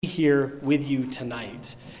Here with you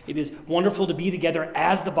tonight. It is wonderful to be together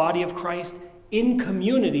as the body of Christ in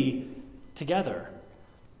community together.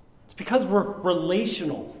 It's because we're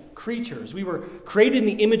relational creatures. We were created in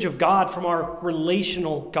the image of God from our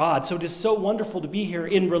relational God. So it is so wonderful to be here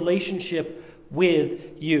in relationship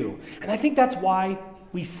with you. And I think that's why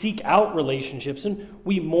we seek out relationships and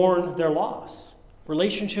we mourn their loss.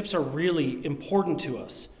 Relationships are really important to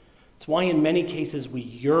us. It's why in many cases we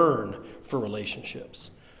yearn for relationships.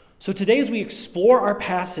 So today, as we explore our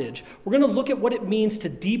passage, we're going to look at what it means to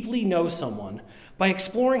deeply know someone by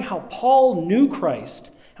exploring how Paul knew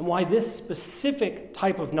Christ and why this specific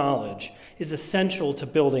type of knowledge is essential to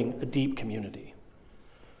building a deep community.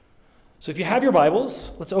 So if you have your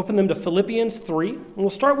Bibles, let's open them to Philippians 3, and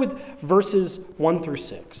we'll start with verses 1 through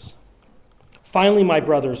 6. Finally, my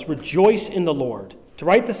brothers, rejoice in the Lord. To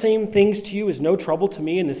write the same things to you is no trouble to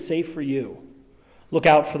me and is safe for you. Look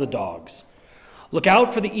out for the dogs. Look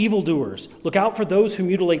out for the evildoers. Look out for those who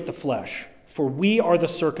mutilate the flesh. For we are the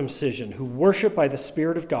circumcision who worship by the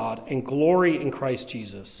Spirit of God and glory in Christ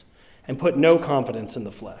Jesus and put no confidence in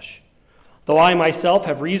the flesh. Though I myself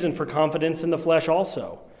have reason for confidence in the flesh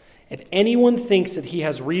also. If anyone thinks that he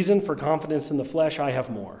has reason for confidence in the flesh, I have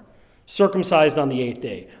more. Circumcised on the 8th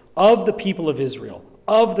day, of the people of Israel,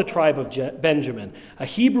 of the tribe of Benjamin, a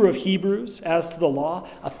Hebrew of Hebrews as to the law,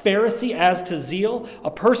 a Pharisee as to zeal,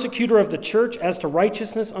 a persecutor of the church as to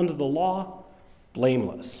righteousness under the law,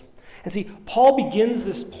 blameless. And see, Paul begins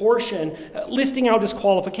this portion listing out his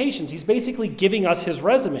qualifications. He's basically giving us his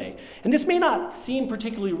resume. And this may not seem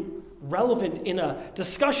particularly relevant in a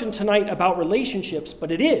discussion tonight about relationships,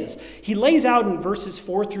 but it is. He lays out in verses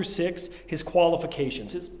 4 through 6 his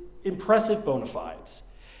qualifications, his impressive bona fides.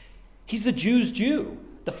 He's the Jew's Jew,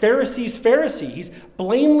 the Pharisee's Pharisee. He's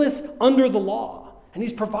blameless under the law. And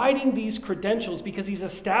he's providing these credentials because he's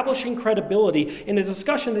establishing credibility in a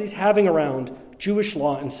discussion that he's having around Jewish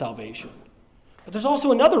law and salvation. But there's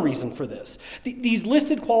also another reason for this. These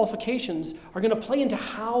listed qualifications are going to play into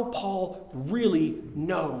how Paul really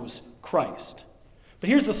knows Christ. But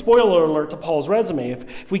here's the spoiler alert to Paul's resume.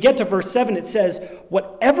 If we get to verse 7, it says,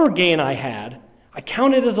 "Whatever gain I had, I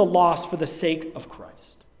counted as a loss for the sake of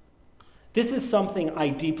Christ." This is something I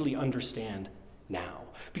deeply understand now.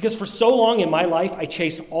 Because for so long in my life, I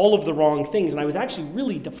chased all of the wrong things, and I was actually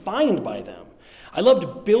really defined by them. I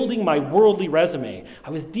loved building my worldly resume.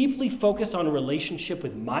 I was deeply focused on a relationship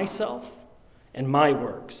with myself and my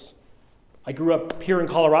works. I grew up here in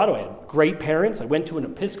Colorado. I had great parents. I went to an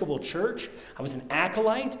Episcopal church. I was an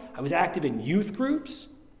acolyte. I was active in youth groups.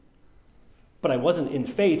 But I wasn't in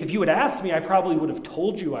faith. If you had asked me, I probably would have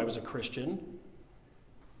told you I was a Christian.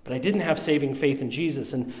 But I didn't have saving faith in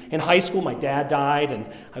Jesus. And in high school, my dad died, and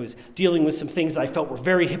I was dealing with some things that I felt were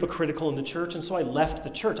very hypocritical in the church, and so I left the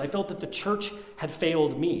church. I felt that the church had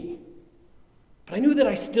failed me. But I knew that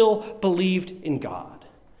I still believed in God.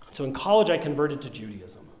 So in college, I converted to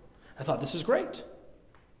Judaism. I thought, this is great.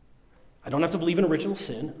 I don't have to believe in original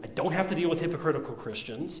sin. I don't have to deal with hypocritical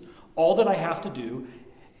Christians. All that I have to do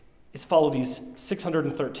is follow these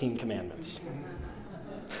 613 commandments.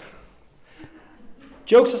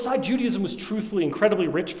 Jokes aside, Judaism was truthfully incredibly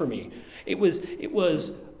rich for me. It was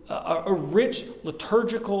a rich,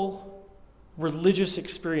 liturgical, religious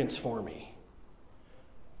experience for me.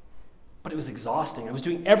 But it was exhausting. I was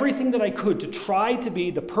doing everything that I could to try to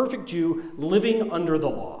be the perfect Jew living under the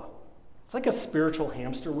law. It's like a spiritual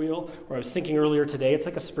hamster wheel, where I was thinking earlier today, it's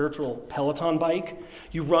like a spiritual Peloton bike.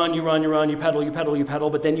 You run, you pedal,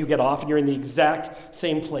 but then you get off and you're in the exact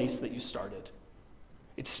same place that you started.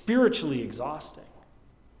 It's spiritually exhausting.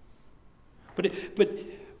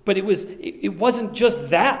 But it wasn't just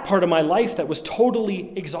that part of my life that was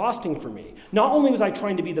totally exhausting for me. Not only was I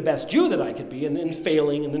trying to be the best Jew that I could be and then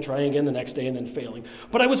failing and then trying again the next day and then failing,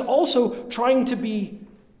 but I was also trying to be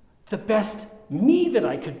the best me that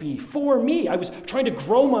I could be for me. I was trying to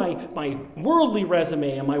grow my worldly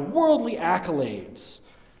resume and my worldly accolades.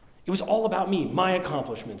 It was all about me, my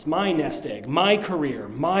accomplishments, my nest egg, my career,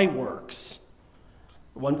 my works.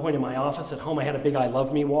 At one point in my office at home, I had a big I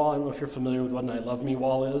love me wall. I don't know if you're familiar with what an I love me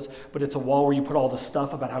wall is, but it's a wall where you put all the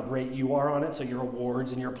stuff about how great you are on it, so your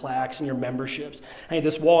awards and your plaques and your memberships. I had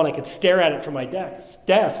this wall, and I could stare at it from my desk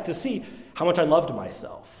to see how much I loved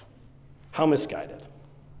myself. How misguided.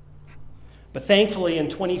 But thankfully, in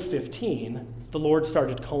 2015, the Lord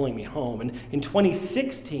started calling me home. And in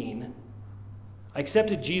 2016, I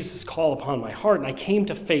accepted Jesus' call upon my heart, and I came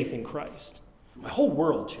to faith in Christ. My whole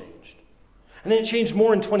world changed. And then it changed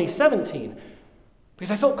more in 2017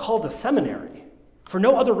 because I felt called to seminary for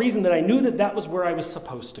no other reason than I knew that that was where I was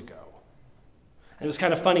supposed to go. And it was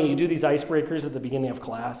kind of funny. You do these icebreakers at the beginning of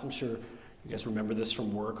class. I'm sure You guys remember this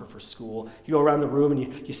from work or for school? You go around the room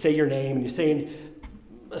and you say your name and you say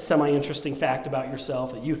a semi-interesting fact about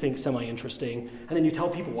yourself that you think semi-interesting, and then you tell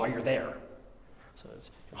people why you're there. So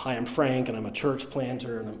it's, hi, I'm Frank, and I'm a church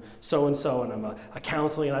planter, and I'm so-and-so, and I'm a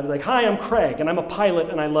counseling, and I'd be like, hi, I'm Craig, and I'm a pilot,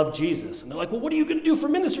 and I love Jesus. And they're like, well, what are you going to do for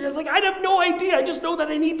ministry? I was like, I have no idea. I just know that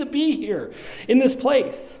I need to be here in this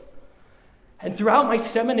place. And throughout my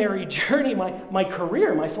seminary journey, my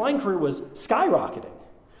career, my flying career was skyrocketing.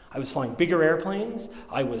 I was flying bigger airplanes.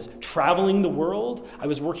 I was traveling the world. I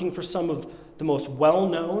was working for some of the most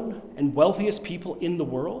well-known and wealthiest people in the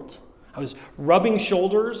world. I was rubbing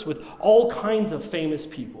shoulders with all kinds of famous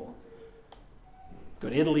people. Go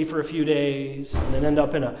to Italy for a few days, and then end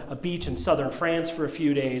up in a beach in southern France for a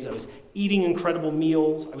few days. I was eating incredible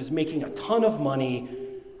meals. I was making a ton of money.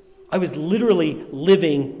 I was literally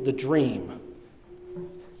living the dream.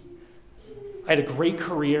 I had a great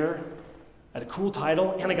career, I had a cool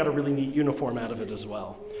title, and I got a really neat uniform out of it as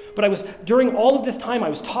well. But during all of this time, I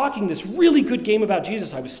was talking this really good game about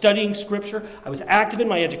Jesus. I was studying Scripture. I was active in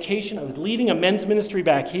my education. I was leading a men's ministry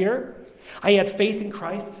back here. I had faith in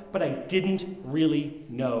Christ, but I didn't really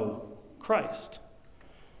know Christ.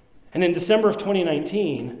 And in December of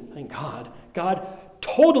 2019, thank God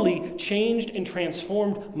totally changed and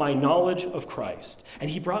transformed my knowledge of Christ. And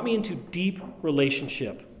he brought me into deep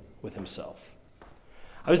relationship with himself.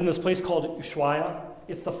 I was in this place called Ushuaia.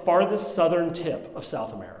 It's the farthest southern tip of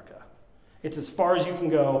South America. It's as far as you can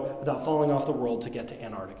go without falling off the world to get to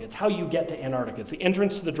Antarctica. It's how you get to Antarctica. It's the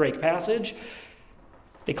entrance to the Drake Passage.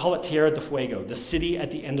 They call it Tierra del Fuego, the city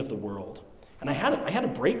at the end of the world. And I had a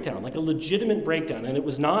breakdown, like a legitimate breakdown, and it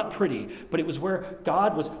was not pretty, but it was where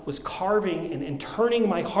God was carving and turning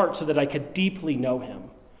my heart so that I could deeply know him.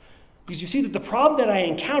 Because you see that the problem that I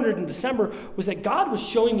encountered in December was that God was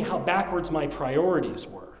showing me how backwards my priorities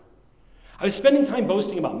were. I was spending time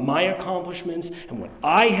boasting about my accomplishments and what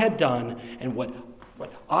I had done and what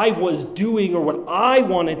I was doing or what I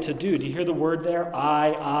wanted to do. Do you hear the word there?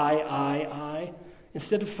 I.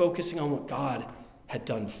 Instead of focusing on what God had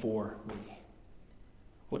done for me.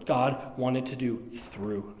 What God wanted to do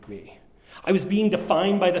through me. I was being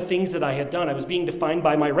defined by the things that I had done. I was being defined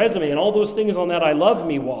by my resume and all those things on that I love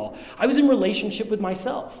me wall. I was in relationship with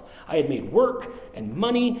myself. I had made work and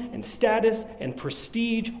money and status and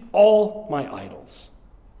prestige all my idols.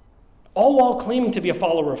 All while claiming to be a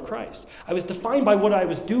follower of Christ. I was defined by what I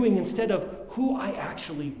was doing instead of who I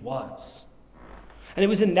actually was. And it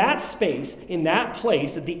was in that space, in that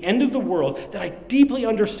place, at the end of the world, that I deeply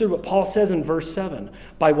understood what Paul says in verse 7.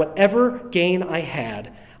 By whatever gain I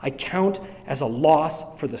had, I count as a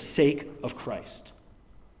loss for the sake of Christ.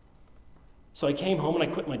 So I came home and I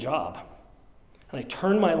quit my job. And I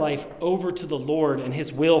turned my life over to the Lord and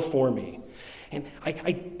his will for me. And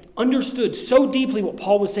I understood so deeply what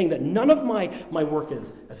Paul was saying that none of my work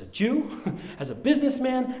as a Jew, as a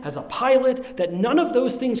businessman, as a pilot, that none of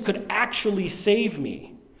those things could actually save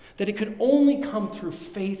me. That it could only come through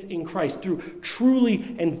faith in Christ, through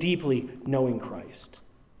truly and deeply knowing Christ.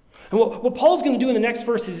 And what Paul's going to do in the next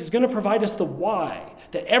verse is he's going to provide us the why,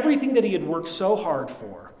 that everything that he had worked so hard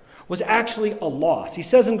for was actually a loss. He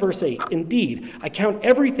says in verse 8, indeed, I count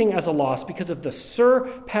everything as a loss because of the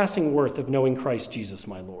surpassing worth of knowing Christ Jesus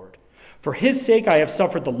my Lord. For his sake I have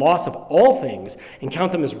suffered the loss of all things and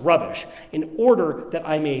count them as rubbish in order that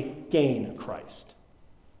I may gain Christ.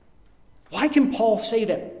 Why can Paul say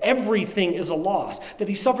that everything is a loss, that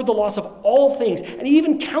he suffered the loss of all things, and he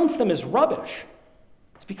even counts them as rubbish?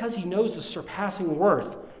 It's because he knows the surpassing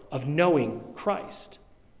worth of knowing Christ.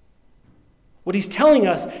 What he's telling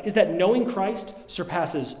us is that knowing Christ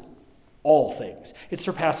surpasses all things. It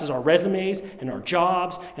surpasses our resumes and our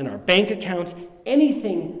jobs and our bank accounts,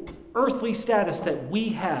 anything earthly status that we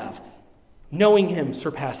have. Knowing him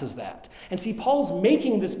surpasses that. And see, Paul's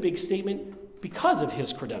making this big statement because of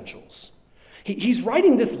his credentials. He's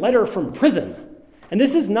writing this letter from prison. And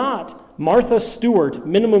this is not Martha Stewart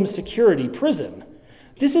minimum security prison.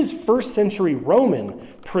 This is first century Roman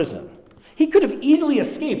prison. He could have easily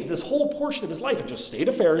escaped this whole portion of his life and just stayed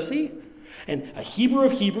a Pharisee and a Hebrew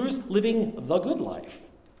of Hebrews living the good life.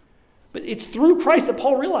 But it's through Christ that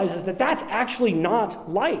Paul realizes that that's actually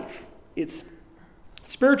not life. It's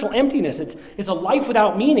spiritual emptiness. It's a life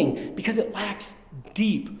without meaning because it lacks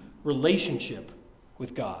deep relationship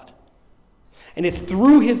with God. And it's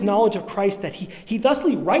through his knowledge of Christ that he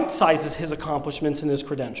thusly right-sizes his accomplishments and his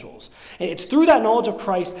credentials. And it's through that knowledge of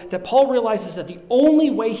Christ that Paul realizes that the only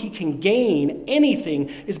way he can gain anything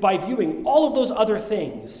is by viewing all of those other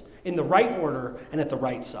things in the right order and at the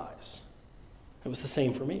right size. It was the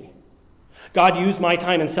same for me. God used my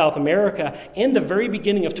time in South America and the very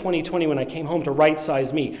beginning of 2020 when I came home to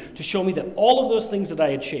right-size me, to show me that all of those things that I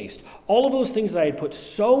had chased, all of those things that I had put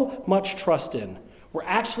so much trust in, were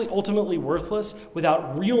actually ultimately worthless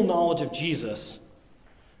without real knowledge of Jesus,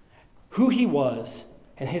 who he was,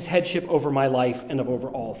 and his headship over my life and over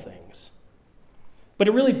all things. But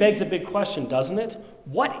it really begs a big question, doesn't it?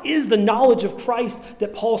 What is the knowledge of Christ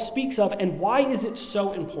that Paul speaks of, and why is it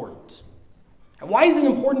so important? And why is it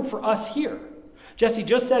important for us here? Jesse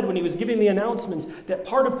just said when he was giving the announcements that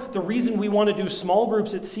part of the reason we want to do small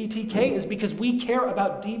groups at CTK is because we care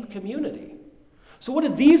about deep community. So what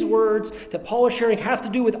do these words that Paul is sharing have to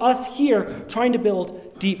do with us here trying to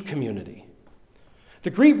build deep community? The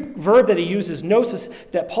Greek verb that he uses, gnosis,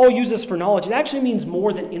 that Paul uses for knowledge, it actually means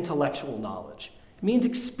more than intellectual knowledge. It means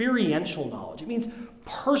experiential knowledge. It means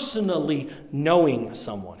personally knowing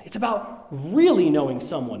someone. It's about really knowing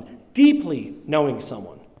someone, deeply knowing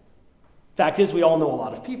someone. Fact is, we all know a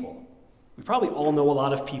lot of people. We probably all know a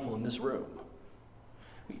lot of people in this room.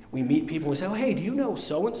 We meet people and we say, oh, hey, do you know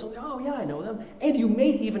so-and-so? Oh, yeah, I know them. And you may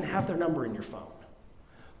even have their number in your phone.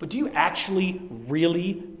 But do you actually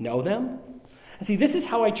really know them? And see, this is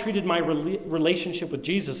how I treated my relationship with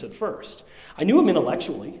Jesus at first. I knew him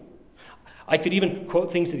intellectually. I could even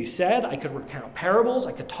quote things that he said. I could recount parables.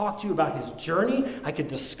 I could talk to you about his journey. I could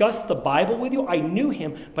discuss the Bible with you. I knew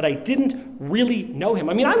him, but I didn't really know him.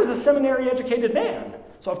 I mean, I was a seminary-educated man,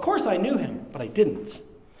 so of course I knew him, but I didn't.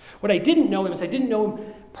 What I didn't know him is I didn't know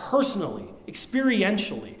him personally,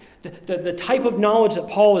 experientially, the type of knowledge that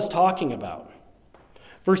Paul is talking about.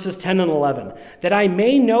 Verses 10 and 11, that I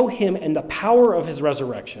may know him and the power of his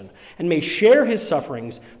resurrection, and may share his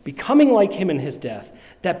sufferings, becoming like him in his death,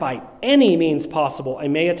 that by any means possible I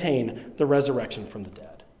may attain the resurrection from the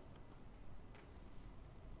dead.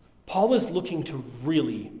 Paul is looking to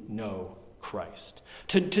really know Christ,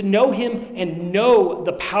 to know him and know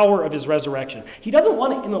the power of his resurrection. He doesn't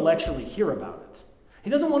want to intellectually hear about it.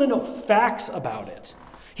 He doesn't want to know facts about it.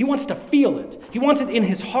 He wants to feel it. He wants it in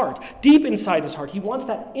his heart, deep inside his heart. He wants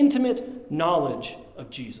that intimate knowledge of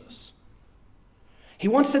Jesus. He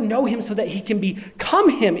wants to know him so that he can become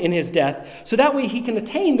him in his death, so that way he can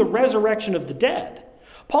attain the resurrection of the dead.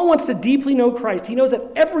 Paul wants to deeply know Christ. He knows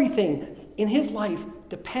that everything in his life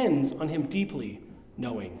depends on him deeply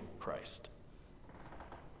knowing Christ.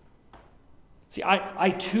 See,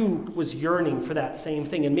 I too was yearning for that same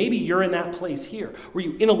thing, and maybe you're in that place here, where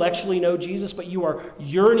you intellectually know Jesus, but you are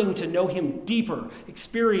yearning to know him deeper,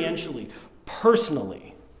 experientially,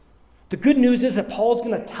 personally. The good news is that Paul's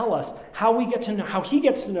going to tell us how he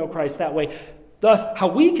gets to know Christ that way, thus how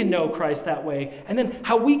we can know Christ that way, and then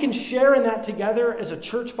how we can share in that together as a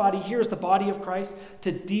church body here, as the body of Christ,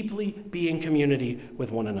 to deeply be in community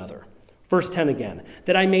with one another. Verse 10 again,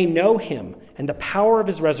 that I may know him and the power of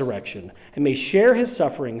his resurrection, and may share his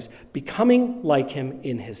sufferings, becoming like him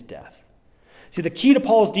in his death. See, the key to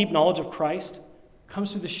Paul's deep knowledge of Christ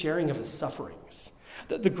comes through the sharing of his sufferings.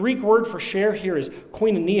 The Greek word for share here is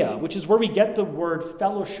koinonia, which is where we get the word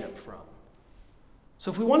fellowship from.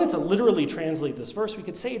 So if we wanted to literally translate this verse, we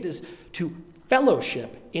could say it is to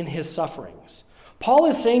fellowship in his sufferings. Paul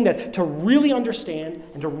is saying that to really understand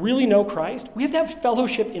and to really know Christ, we have to have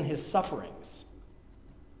fellowship in his sufferings.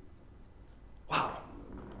 Wow,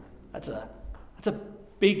 that's a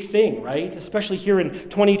big thing, right? Especially here in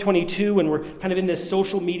 2022, when we're kind of in this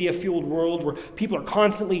social media fueled world where people are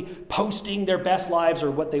constantly posting their best lives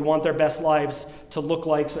or what they want their best lives to look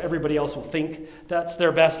like so everybody else will think that's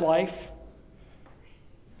their best life.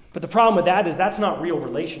 But the problem with that is that's not real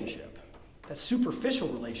relationship. That's superficial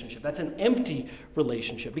relationship. That's an empty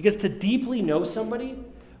relationship. Because to deeply know somebody,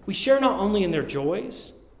 we share not only in their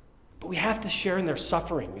joys, but we have to share in their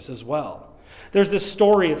sufferings as well. There's this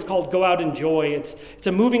story, it's called Go Out in Joy. It's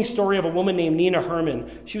a moving story of a woman named Nina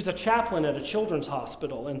Herman. She was a chaplain at a children's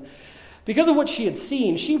hospital, and because of what she had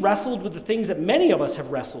seen, she wrestled with the things that many of us have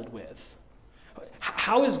wrestled with.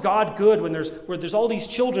 How is God good when there's all these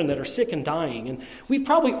children that are sick and dying? And we've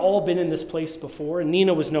probably all been in this place before, and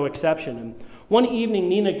Nina was no exception. And one evening,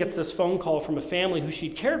 Nina gets this phone call from a family who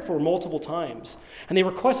she'd cared for multiple times, and they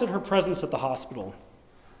requested her presence at the hospital.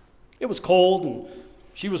 It was cold, and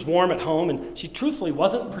she was warm at home, and she truthfully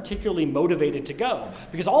wasn't particularly motivated to go,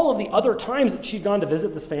 because all of the other times that she'd gone to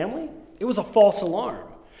visit this family, it was a false alarm.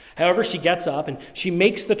 However, she gets up, and she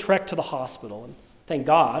makes the trek to the hospital, and thank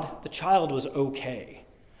God, the child was okay.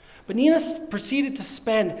 But Nina proceeded to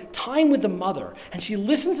spend time with the mother, and she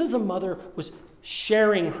listens as the mother was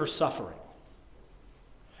sharing her suffering.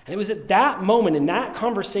 And it was at that moment, in that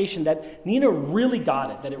conversation, that Nina really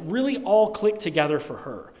got it, that it really all clicked together for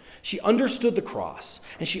her. She understood the cross,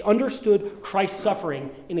 and she understood Christ's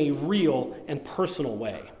suffering in a real and personal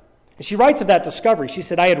way. And she writes of that discovery. She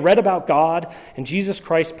said, I had read about God and Jesus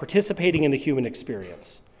Christ participating in the human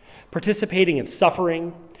experience, participating in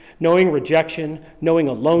suffering, knowing rejection, knowing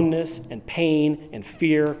aloneness and pain and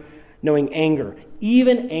fear, knowing anger,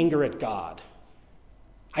 even anger at God.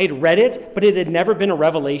 I had read it, but it had never been a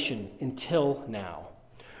revelation until now.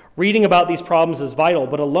 Reading about these problems is vital,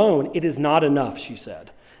 but alone it is not enough, she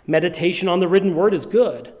said. Meditation on the written word is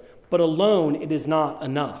good, but alone it is not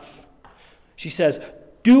enough. She says,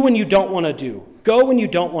 do when you don't want to do, go when you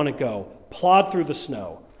don't want to go, plod through the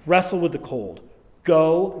snow, wrestle with the cold,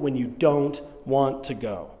 go when you don't want to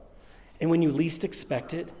go. And when you least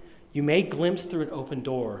expect it, you may glimpse through an open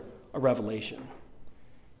door a revelation.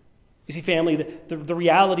 You see, family, the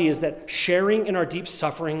reality is that sharing in our deep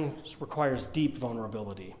sufferings requires deep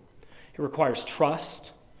vulnerability. It requires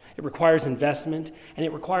trust, it requires investment, and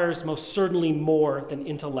it requires most certainly more than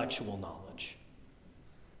intellectual knowledge.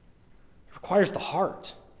 It requires the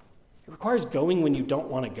heart. It requires going when you don't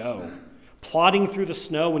want to go, plodding through the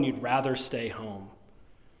snow when you'd rather stay home.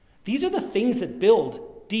 These are the things that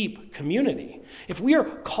build deep community. If we are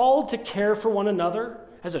called to care for one another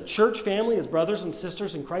as a church family, as brothers and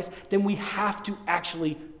sisters in Christ, then we have to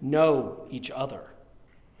actually know each other.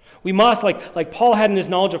 We must, like Paul had in his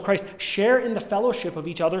knowledge of Christ, share in the fellowship of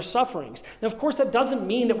each other's sufferings. Now, of course, that doesn't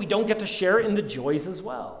mean that we don't get to share in the joys as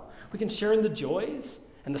well. We can share in the joys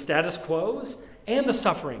and the status quos and the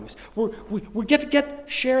sufferings. We get to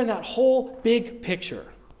share in that whole big picture.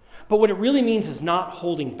 But what it really means is not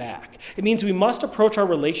holding back. It means we must approach our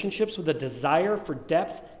relationships with a desire for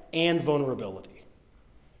depth and vulnerability.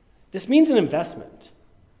 This means an investment.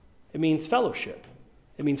 It means fellowship.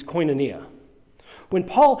 It means koinonia. When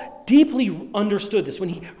Paul deeply understood this, when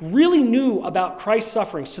he really knew about Christ's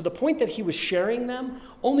sufferings to the point that he was sharing them,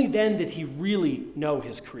 only then did he really know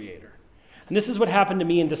his Creator. And this is what happened to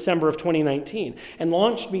me in December of 2019 and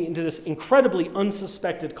launched me into this incredibly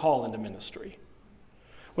unsuspected call into ministry.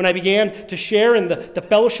 When I began to share in the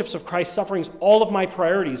fellowships of Christ's sufferings, all of my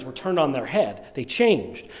priorities were turned on their head. They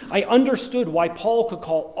changed. I understood why Paul could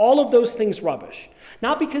call all of those things rubbish,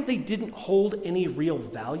 not because they didn't hold any real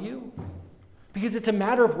value, because it's a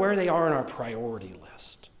matter of where they are on our priority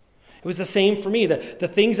list. It was the same for me. The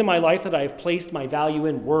things in my life that I have placed my value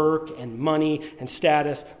in, work and money and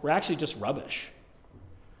status, were actually just rubbish.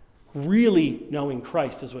 Really knowing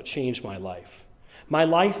Christ is what changed my life. My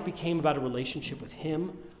life became about a relationship with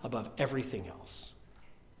Him above everything else.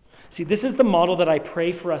 See, this is the model that I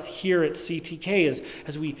pray for us here at CTK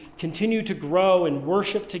as we continue to grow and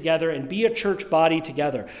worship together and be a church body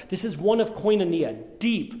together. This is one of koinonia,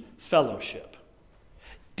 deep fellowship,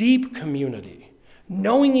 deep community,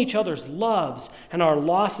 knowing each other's loves and our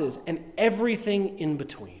losses and everything in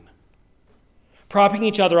between. Propping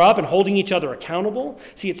each other up and holding each other accountable.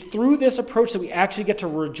 See, it's through this approach that we actually get to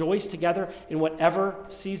rejoice together in whatever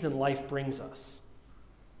season life brings us.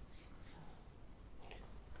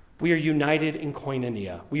 We are united in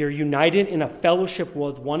koinonia. We are united in a fellowship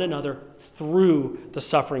with one another through the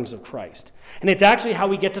sufferings of Christ. And it's actually how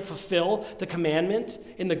we get to fulfill the commandment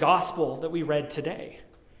in the gospel that we read today.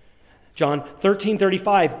 John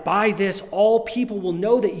 13:35, by this all people will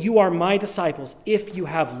know that you are my disciples if you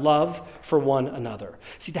have love for one another.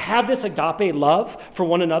 See, to have this agape love for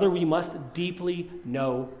one another, we must deeply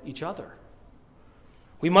know each other.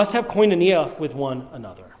 We must have koinonia with one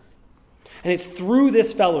another. And it's through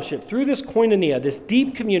this fellowship, through this koinonia, this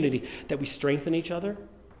deep community, that we strengthen each other,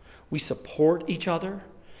 we support each other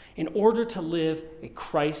in order to live a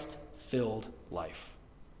Christ-filled life.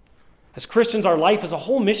 As Christians, our life is a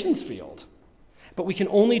whole missions field, but we can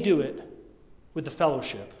only do it with the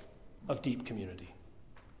fellowship of deep community.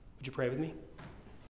 Would you pray with me?